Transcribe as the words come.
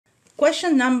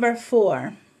Question number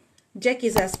 4. Jackie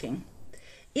is asking,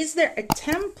 is there a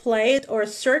template or a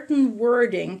certain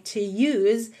wording to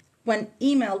use when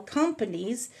email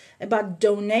companies about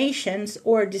donations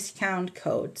or discount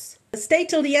codes? Stay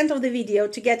till the end of the video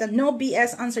to get a no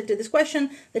BS answer to this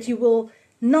question that you will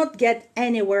not get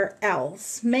anywhere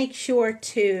else. Make sure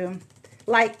to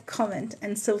like, comment,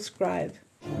 and subscribe.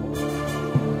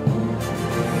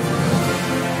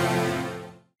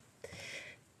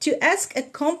 To ask a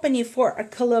company for a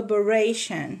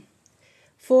collaboration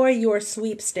for your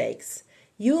sweepstakes,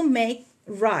 you may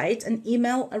write an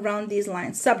email around these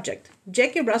lines. Subject: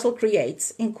 Jackie Russell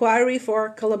creates inquiry for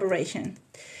collaboration.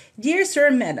 Dear Sir,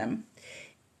 Madam,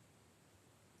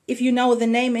 if you know the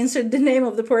name, insert the name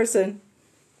of the person.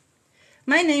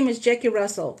 My name is Jackie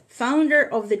Russell, founder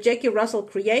of the Jackie Russell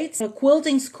Creates, a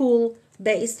quilting school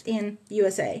based in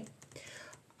USA.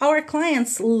 Our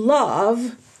clients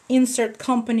love insert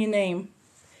company name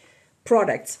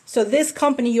products. So this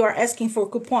company you are asking for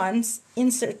coupons,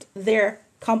 insert their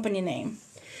company name.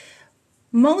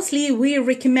 Mostly we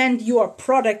recommend your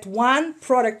product 1,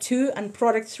 product 2, and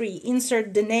product 3.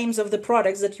 Insert the names of the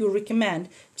products that you recommend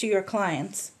to your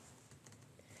clients.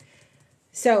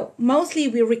 So mostly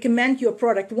we recommend your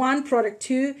product 1, product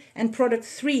 2, and product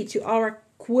 3 to our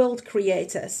quilt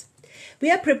creators.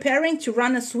 We are preparing to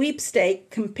run a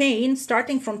sweepstake campaign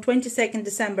starting from 22nd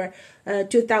December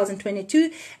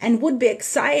 2022 and would be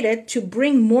excited to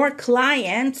bring more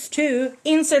clients to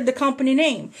insert the company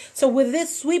name. So with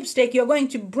this sweepstake, you're going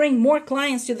to bring more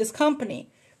clients to this company.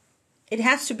 It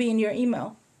has to be in your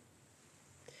email.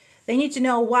 They need to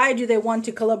know why do they want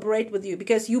to collaborate with you,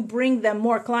 because you bring them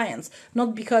more clients,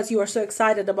 not because you are so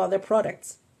excited about their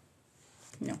products.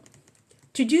 No.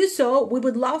 To do so, we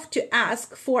would love to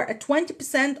ask for a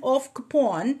 20% off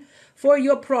coupon for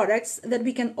your products that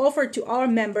we can offer to our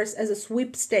members as a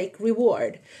sweepstake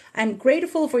reward. I'm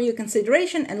grateful for your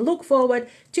consideration and look forward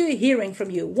to hearing from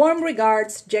you. Warm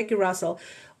regards, Jackie Russell.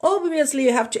 Obviously,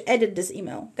 you have to edit this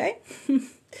email, okay?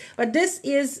 But this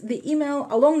is the email.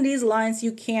 Along these lines,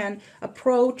 you can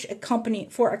approach a company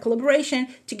for a collaboration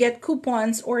to get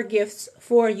coupons or gifts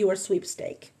for your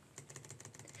sweepstake.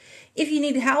 If you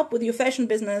need help with your fashion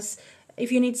business,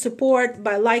 if you need support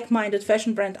by like-minded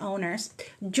fashion brand owners,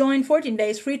 join 14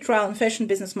 days free trial in Fashion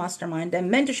Business Mastermind, a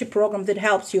mentorship program that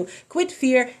helps you quit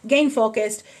fear, gain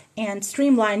focus, and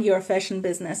streamline your fashion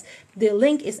business. The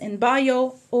link is in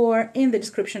bio or in the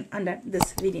description under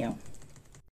this video.